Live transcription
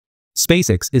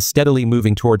SpaceX is steadily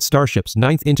moving towards Starship's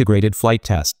 9th integrated flight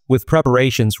test, with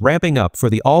preparations ramping up for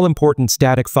the all-important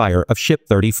static fire of Ship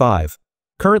 35.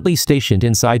 Currently stationed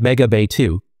inside Gigabay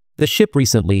 2, the ship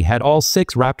recently had all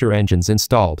 6 Raptor engines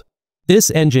installed. This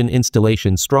engine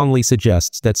installation strongly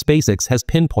suggests that SpaceX has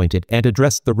pinpointed and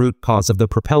addressed the root cause of the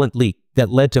propellant leak that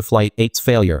led to Flight 8's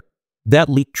failure. That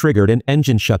leak triggered an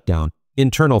engine shutdown,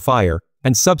 internal fire,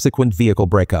 and subsequent vehicle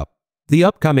breakup. The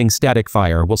upcoming static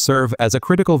fire will serve as a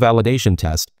critical validation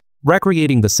test,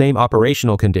 recreating the same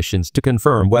operational conditions to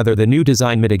confirm whether the new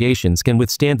design mitigations can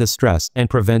withstand the stress and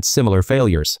prevent similar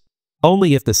failures.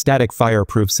 Only if the static fire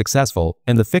proves successful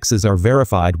and the fixes are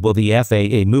verified will the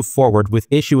FAA move forward with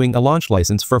issuing a launch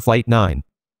license for Flight 9.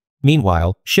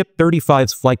 Meanwhile, Ship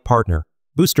 35's flight partner,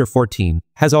 Booster 14,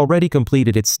 has already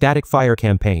completed its static fire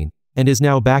campaign and is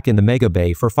now back in the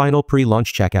Gigabay for final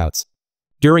pre-launch checkouts.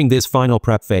 During this final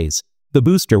prep phase, the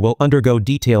booster will undergo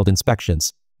detailed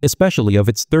inspections, especially of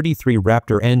its 33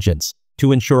 Raptor engines,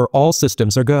 to ensure all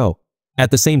systems are go.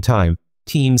 At the same time,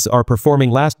 teams are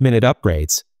performing last-minute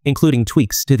upgrades, including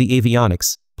tweaks to the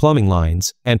avionics, plumbing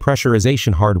lines, and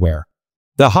pressurization hardware.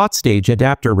 The hot stage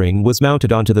adapter ring was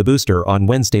mounted onto the booster on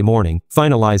Wednesday morning,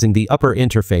 finalizing the upper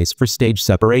interface for stage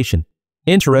separation.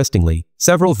 Interestingly,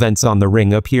 several vents on the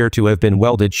ring appear to have been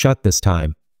welded shut this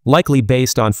time, likely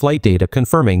based on flight data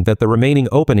confirming that the remaining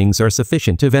openings are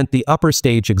sufficient to vent the upper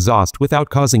stage exhaust without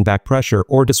causing back pressure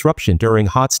or disruption during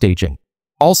hot staging.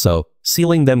 Also,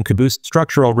 sealing them could boost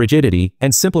structural rigidity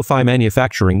and simplify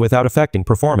manufacturing without affecting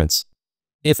performance.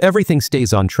 If everything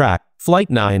stays on track,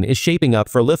 Flight 9 is shaping up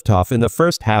for liftoff in the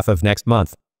first half of next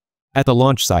month. At the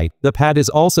launch site, the pad is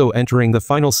also entering the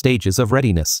final stages of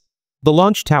readiness. The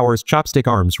launch tower's chopstick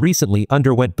arms recently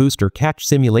underwent booster catch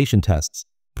simulation tests,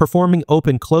 performing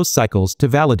open-close cycles to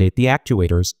validate the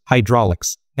actuators,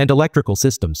 hydraulics, and electrical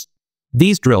systems.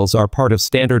 These drills are part of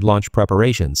standard launch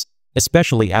preparations,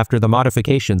 especially after the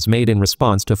modifications made in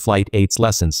response to Flight 8's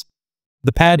lessons.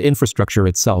 The pad infrastructure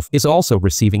itself is also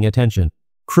receiving attention.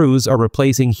 Crews are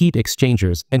replacing heat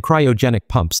exchangers and cryogenic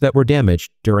pumps that were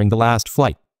damaged during the last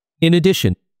flight. In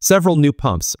addition, several new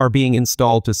pumps are being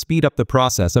installed to speed up the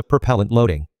process of propellant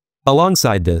loading.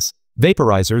 Alongside this,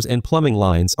 vaporizers and plumbing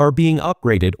lines are being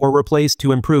upgraded or replaced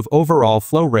to improve overall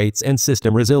flow rates and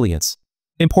system resilience.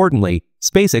 Importantly,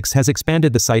 SpaceX has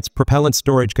expanded the site's propellant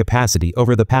storage capacity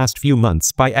over the past few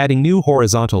months by adding new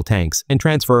horizontal tanks and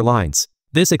transfer lines.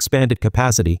 This expanded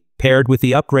capacity, paired with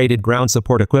the upgraded ground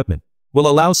support equipment, will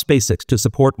allow SpaceX to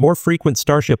support more frequent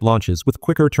Starship launches with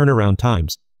quicker turnaround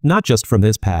times, not just from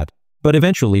this pad, but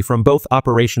eventually from both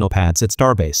operational pads at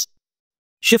Starbase.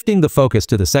 Shifting the focus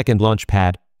to the second launch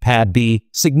pad, Pad B,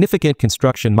 significant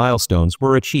construction milestones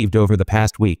were achieved over the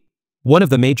past week. One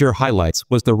of the major highlights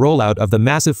was the rollout of the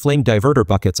massive flame diverter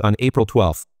buckets on April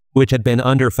 12, which had been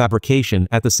under fabrication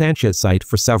at the Sanchez site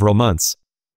for several months.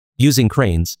 Using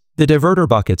cranes, the diverter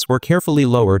buckets were carefully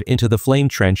lowered into the flame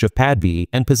trench of Pad B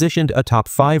and positioned atop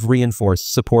 5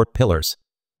 reinforced support pillars.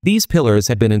 These pillars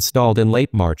had been installed in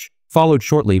late March, followed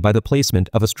shortly by the placement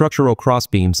of a structural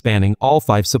crossbeam spanning all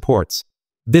 5 supports.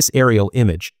 This aerial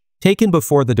image, taken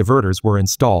before the diverters were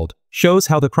installed, shows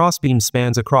how the crossbeam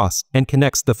spans across and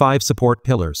connects the 5 support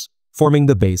pillars, forming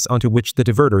the base onto which the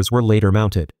diverters were later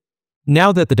mounted.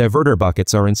 Now that the diverter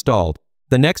buckets are installed,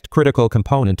 the next critical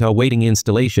component awaiting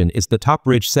installation is the top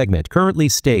ridge segment currently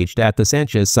staged at the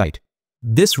Sanchez site.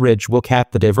 This ridge will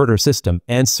cap the diverter system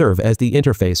and serve as the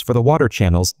interface for the water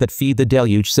channels that feed the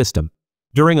deluge system.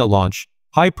 During a launch,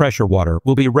 high-pressure water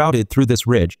will be routed through this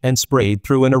ridge and sprayed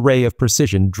through an array of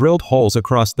precision-drilled holes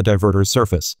across the diverter's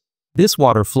surface. This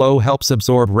water flow helps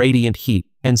absorb radiant heat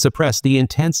and suppress the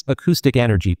intense acoustic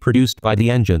energy produced by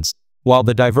the engines, while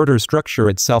the diverter structure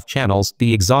itself channels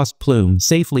the exhaust plume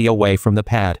safely away from the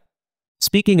pad.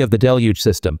 Speaking of the deluge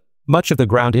system, much of the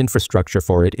ground infrastructure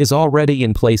for it is already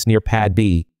in place near Pad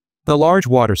B. The large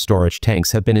water storage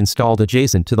tanks have been installed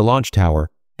adjacent to the launch tower,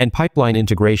 and pipeline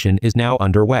integration is now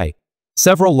underway.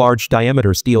 Several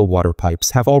large-diameter steel water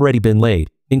pipes have already been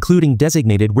laid, including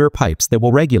designated weir pipes that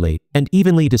will regulate and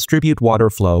evenly distribute water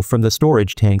flow from the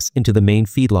storage tanks into the main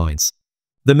feed lines.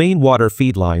 The main water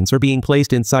feed lines are being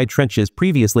placed inside trenches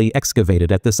previously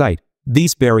excavated at the site.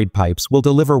 These buried pipes will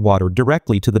deliver water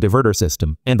directly to the diverter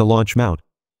system and the launch mount.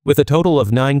 With a total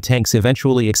of 9 tanks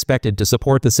eventually expected to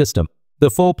support the system,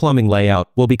 the full plumbing layout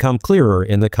will become clearer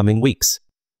in the coming weeks.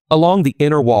 Along the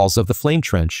inner walls of the flame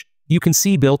trench, you can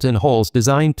see built-in holes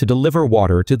designed to deliver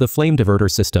water to the flame diverter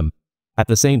system. At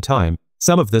the same time,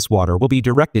 some of this water will be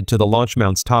directed to the launch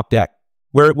mount's top deck,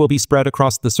 where it will be spread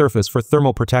across the surface for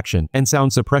thermal protection and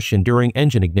sound suppression during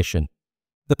engine ignition.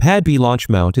 The Pad B launch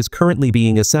mount is currently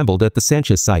being assembled at the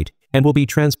Sanchez site, and will be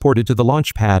transported to the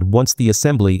launch pad once the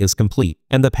assembly is complete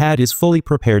and the pad is fully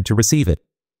prepared to receive it.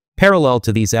 Parallel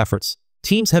to these efforts,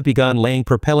 teams have begun laying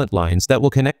propellant lines that will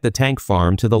connect the tank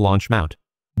farm to the launch mount.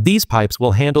 These pipes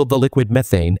will handle the liquid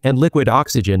methane and liquid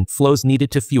oxygen flows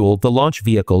needed to fuel the launch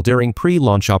vehicle during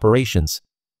pre-launch operations.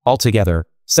 Altogether,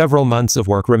 several months of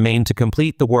work remain to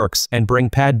complete the works and bring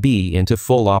Pad B into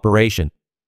full operation.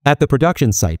 At the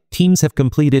production site, teams have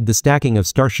completed the stacking of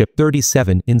Starship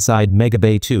 37 inside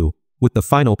Gigabay 2, with the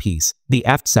final piece, the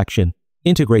aft section,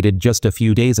 integrated just a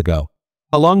few days ago.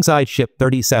 Alongside Ship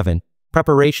 37,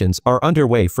 preparations are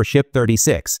underway for Ship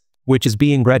 36, which is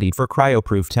being readied for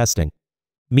cryo-proof testing.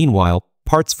 Meanwhile,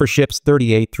 parts for Ships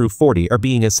 38 through 40 are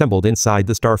being assembled inside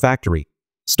the Star Factory.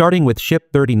 Starting with Ship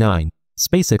 39,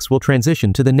 SpaceX will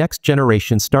transition to the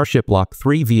next-generation Starship Block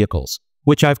 3 vehicles,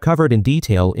 which I've covered in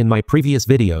detail in my previous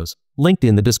videos, linked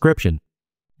in the description.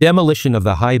 Demolition of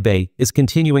the High Bay is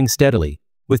continuing steadily,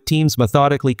 with teams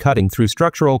methodically cutting through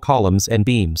structural columns and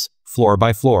beams, floor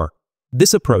by floor.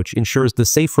 This approach ensures the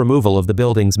safe removal of the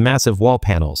building's massive wall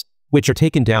panels, which are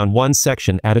taken down one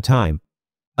section at a time.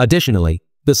 Additionally,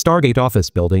 the Stargate office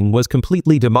building was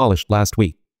completely demolished last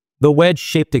week. The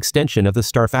wedge-shaped extension of the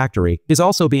Star Factory is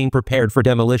also being prepared for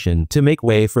demolition to make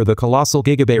way for the colossal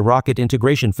Gigabay rocket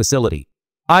integration facility.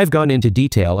 I've gone into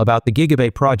detail about the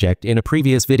Gigabay project in a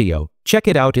previous video. Check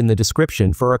it out in the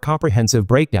description for a comprehensive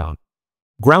breakdown.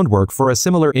 Groundwork for a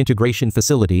similar integration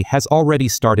facility has already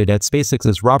started at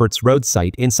SpaceX's Roberts Road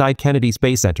site inside Kennedy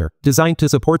Space Center, designed to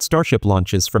support Starship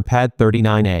launches from Pad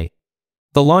 39A.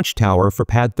 The launch tower for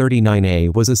Pad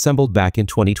 39A was assembled back in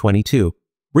 2022.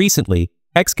 Recently,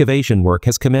 excavation work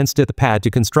has commenced at the pad to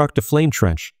construct a flame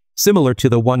trench, similar to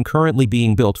the one currently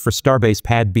being built for Starbase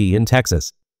Pad B in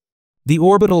Texas. The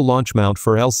orbital launch mount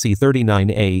for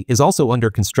LC-39A is also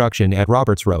under construction at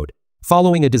Roberts Road,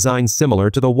 following a design similar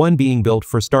to the one being built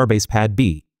for Starbase Pad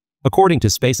B. According to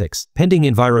SpaceX, pending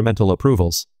environmental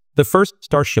approvals, the first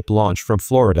Starship launch from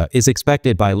Florida is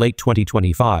expected by late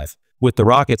 2025, with the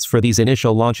rockets for these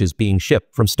initial launches being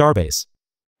shipped from Starbase.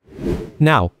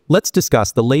 Now, let's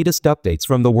discuss the latest updates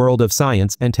from the world of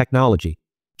science and technology.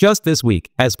 Just this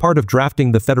week, as part of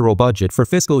drafting the federal budget for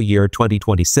fiscal year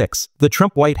 2026, the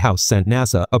Trump White House sent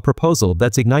NASA a proposal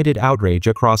that's ignited outrage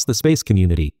across the space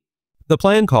community. The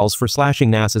plan calls for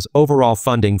slashing NASA's overall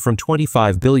funding from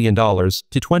 $25 billion to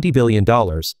 $20 billion,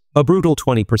 a brutal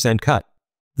 20% cut.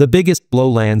 The biggest blow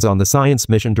lands on the Science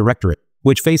Mission Directorate,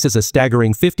 which faces a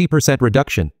staggering 50%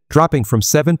 reduction, dropping from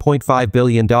 $7.5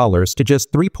 billion to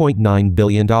just $3.9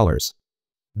 billion.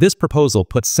 This proposal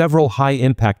puts several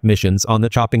high-impact missions on the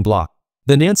chopping block.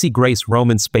 The Nancy Grace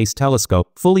Roman Space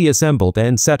Telescope, fully assembled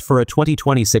and set for a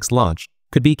 2026 launch,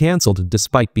 could be cancelled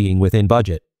despite being within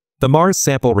budget. The Mars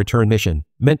Sample Return mission,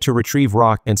 meant to retrieve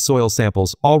rock and soil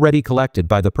samples already collected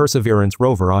by the Perseverance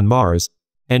rover on Mars,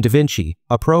 and Da Vinci,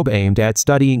 a probe aimed at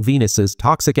studying Venus's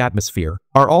toxic atmosphere,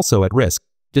 are also at risk,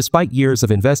 despite years of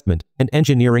investment and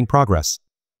engineering progress.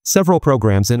 Several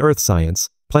programs in Earth science,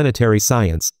 planetary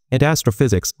science, and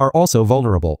astrophysics are also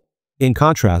vulnerable. In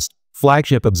contrast,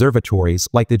 flagship observatories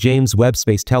like the James Webb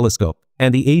Space Telescope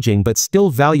and the aging but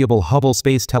still valuable Hubble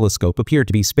Space Telescope appear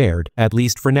to be spared, at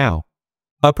least for now.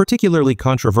 A particularly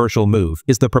controversial move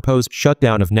is the proposed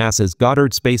shutdown of NASA's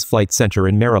Goddard Space Flight Center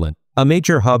in Maryland, a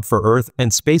major hub for Earth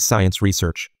and space science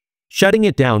research. Shutting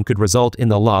it down could result in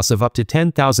the loss of up to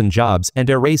 10,000 jobs and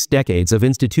erase decades of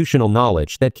institutional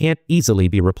knowledge that can't easily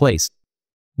be replaced.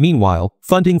 Meanwhile,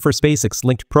 funding for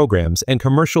SpaceX-linked programs and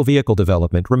commercial vehicle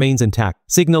development remains intact,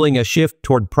 signaling a shift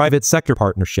toward private sector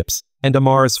partnerships and a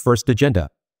Mars-first agenda.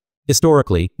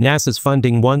 Historically, NASA's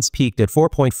funding once peaked at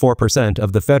 4.4%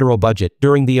 of the federal budget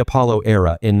during the Apollo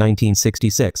era in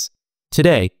 1966.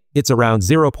 Today, it's around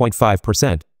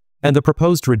 0.5%, and the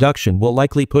proposed reduction will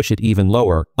likely push it even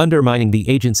lower, undermining the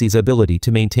agency's ability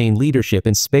to maintain leadership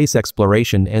in space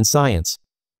exploration and science.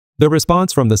 The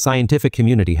response from the scientific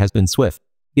community has been swift.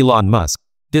 Elon Musk,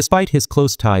 despite his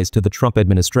close ties to the Trump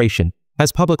administration,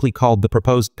 has publicly called the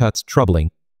proposed cuts troubling,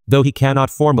 though he cannot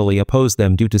formally oppose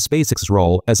them due to SpaceX's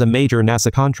role as a major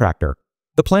NASA contractor.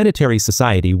 The Planetary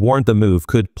Society warned the move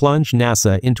could plunge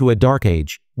NASA into a dark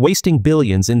age, wasting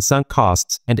billions in sunk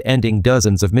costs and ending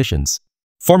dozens of missions.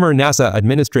 Former NASA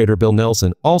Administrator Bill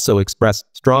Nelson also expressed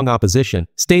strong opposition,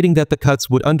 stating that the cuts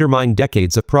would undermine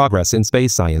decades of progress in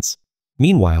space science.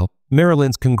 Meanwhile,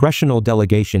 Maryland's congressional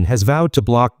delegation has vowed to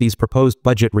block these proposed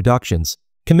budget reductions,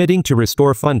 committing to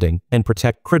restore funding and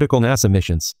protect critical NASA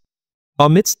missions.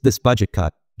 Amidst this budget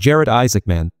cut, Jared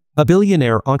Isaacman, a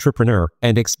billionaire entrepreneur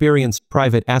and experienced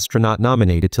private astronaut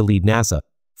nominated to lead NASA,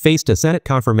 faced a Senate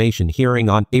confirmation hearing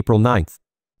on April 9.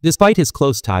 Despite his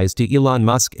close ties to Elon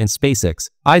Musk and SpaceX,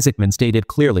 Isaacman stated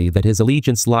clearly that his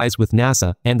allegiance lies with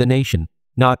NASA and the nation,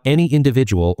 not any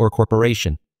individual or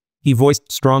corporation. He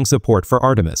voiced strong support for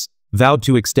Artemis, vowed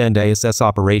to extend ISS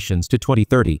operations to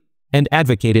 2030, and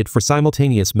advocated for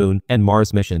simultaneous Moon and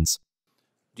Mars missions.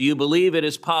 Do you believe it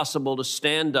is possible to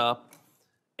stand up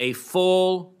a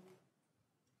full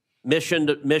mission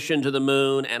to the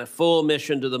Moon and a full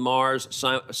mission to the Mars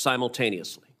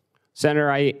simultaneously?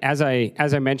 Senator, as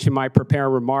I mentioned in my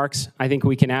prepared remarks, I think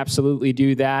we can absolutely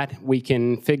do that. We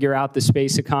can figure out the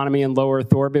space economy in low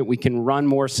Earth orbit. We can run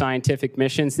more scientific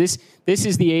missions. This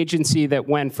is the agency that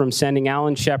went from sending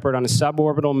Alan Shepard on a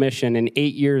suborbital mission, and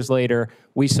 8 years later,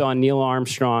 we saw Neil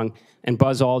Armstrong and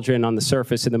Buzz Aldrin on the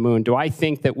surface of the Moon. Do I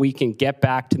think that we can get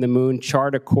back to the Moon,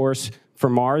 chart a course for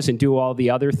Mars, and do all the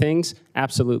other things?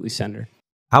 Absolutely, Senator.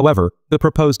 However, the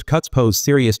proposed cuts pose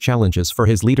serious challenges for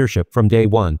his leadership from day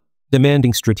one,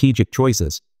 demanding strategic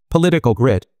choices, political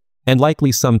grit, and likely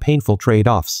some painful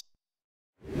trade-offs.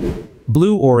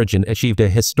 Blue Origin achieved a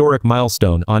historic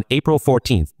milestone on April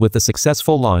 14th with the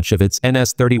successful launch of its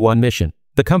NS-31 mission,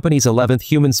 the company's 11th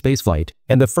human spaceflight,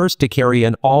 and the first to carry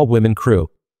an all-women crew.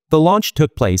 The launch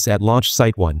took place at Launch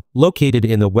Site 1, located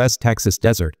in the West Texas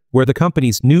desert, where the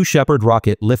company's New Shepard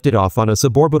rocket lifted off on a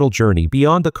suborbital journey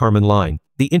beyond the Kármán line,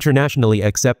 the internationally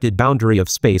accepted boundary of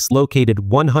space located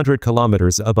 100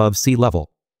 kilometers above sea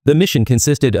level. The mission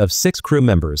consisted of 6 crew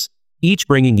members, each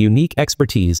bringing unique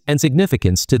expertise and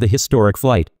significance to the historic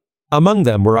flight. Among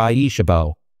them were Aisha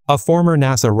Bowe, a former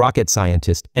NASA rocket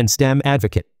scientist and STEM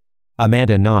advocate;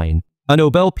 Amanda Nine, a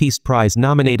Nobel Peace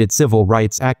Prize-nominated civil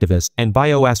rights activist and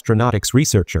bioastronautics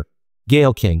researcher;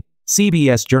 Gayle King,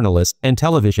 CBS journalist and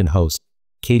television host;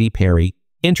 Katy Perry,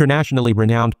 internationally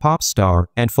renowned pop star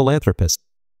and philanthropist;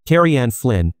 Carrie Ann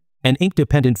Flynn, an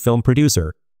independent film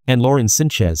producer; and Lauren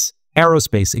Sanchez,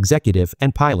 aerospace executive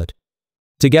and pilot.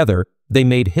 Together, they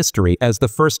made history as the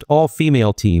first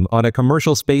all-female team on a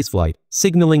commercial spaceflight,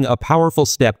 signaling a powerful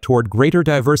step toward greater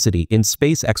diversity in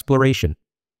space exploration.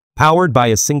 Powered by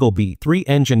a single B-3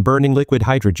 engine burning liquid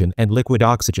hydrogen and liquid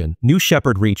oxygen, New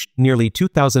Shepard reached nearly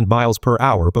 2,000 miles per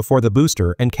hour before the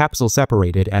booster and capsule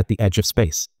separated at the edge of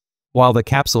space. While the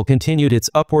capsule continued its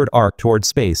upward arc toward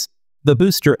space, the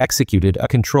booster executed a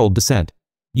controlled descent.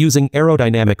 Using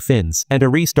aerodynamic fins and a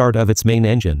restart of its main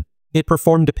engine, it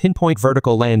performed a pinpoint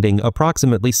vertical landing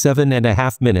approximately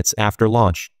 7.5 minutes after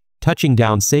launch, touching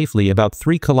down safely about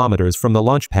 3 kilometers from the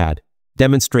launch pad,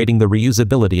 demonstrating the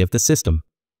reusability of the system.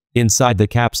 Inside the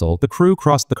capsule, the crew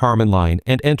crossed the Kármán line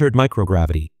and entered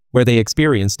microgravity, where they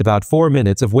experienced about 4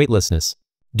 minutes of weightlessness.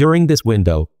 During this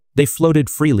window, they floated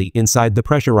freely inside the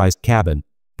pressurized cabin,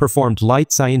 performed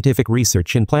light scientific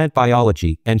research in plant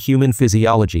biology and human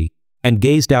physiology, and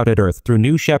gazed out at Earth through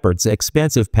New Shepard's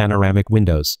expansive panoramic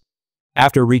windows.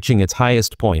 After reaching its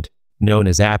highest point, known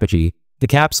as apogee, the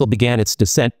capsule began its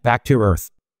descent back to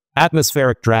Earth.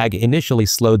 Atmospheric drag initially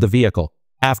slowed the vehicle,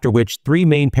 after which 3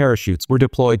 main parachutes were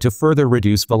deployed to further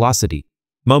reduce velocity.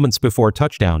 Moments before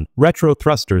touchdown, retro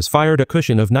thrusters fired a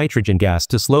cushion of nitrogen gas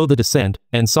to slow the descent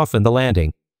and soften the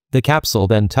landing. The capsule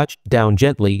then touched down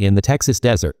gently in the Texas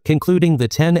desert, concluding the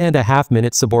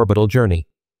 10.5-minute suborbital journey.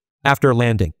 After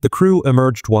landing, the crew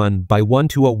emerged one by one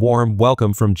to a warm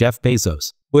welcome from Jeff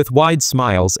Bezos. With wide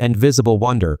smiles and visible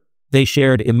wonder, they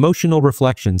shared emotional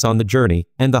reflections on the journey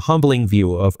and the humbling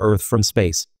view of Earth from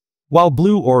space. While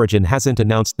Blue Origin hasn't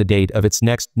announced the date of its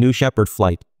next New Shepard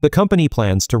flight, the company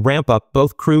plans to ramp up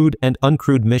both crewed and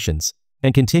uncrewed missions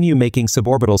and continue making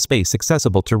suborbital space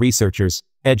accessible to researchers,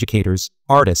 educators,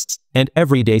 artists, and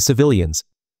everyday civilians.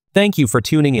 Thank you for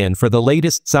tuning in for the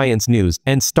latest science news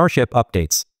and Starship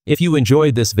updates. If you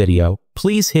enjoyed this video,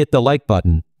 please hit the like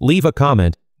button, leave a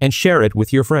comment, and share it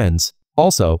with your friends.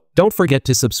 Also, don't forget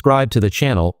to subscribe to the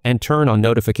channel and turn on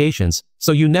notifications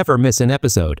so you never miss an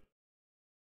episode.